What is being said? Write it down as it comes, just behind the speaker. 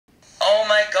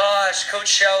my gosh,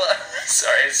 Coachella.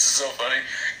 Sorry, this is so funny.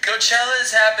 Coachella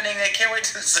is happening. I can't wait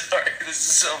to. Sorry, this is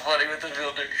so funny with the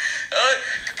filter.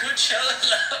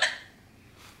 Coachella.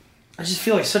 I just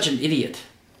feel like such an idiot.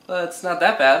 It's not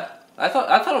that bad. I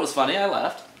thought it was funny. I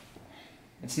laughed.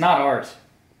 It's not art.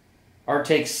 Art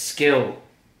takes skill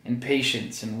and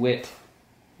patience and wit.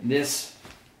 And this,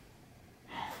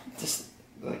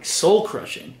 like, soul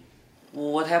crushing.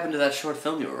 Well, what happened to that short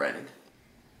film you were writing?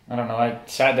 I don't know. I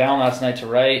sat down last night to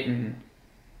write, and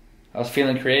I was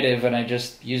feeling creative, and I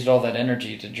just used all that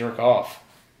energy to jerk off.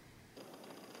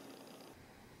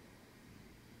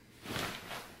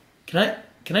 Can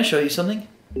I show you something?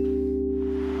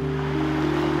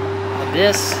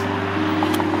 This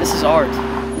is art.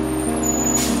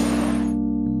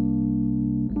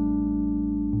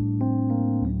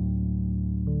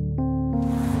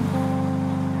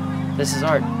 This is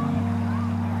art.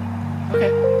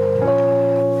 Okay.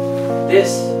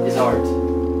 This is art.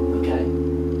 Okay.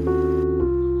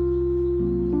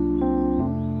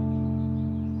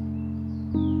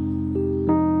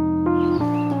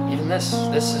 Even this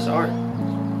is art.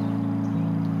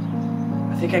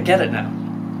 I think I get it now.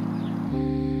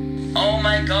 Oh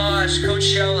my gosh,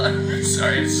 Coachella.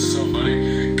 Sorry, this is so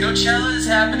funny. Coachella is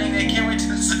happening. I can't wait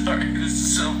to. Sorry, this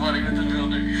is so funny with the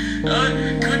filter.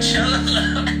 Coachella.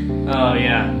 Oh,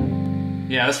 yeah.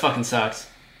 Yeah, this fucking sucks.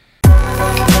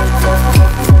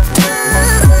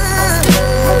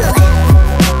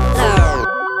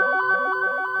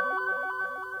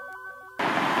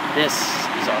 This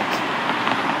is art.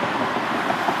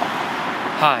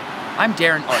 Hi, I'm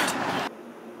Darren Art.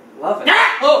 Love it.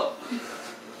 Oh!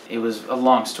 It was a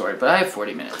long story, but I have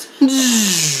 40 minutes.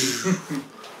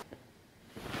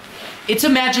 It's a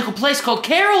magical place called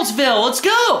Carrollsville. Let's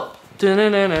go!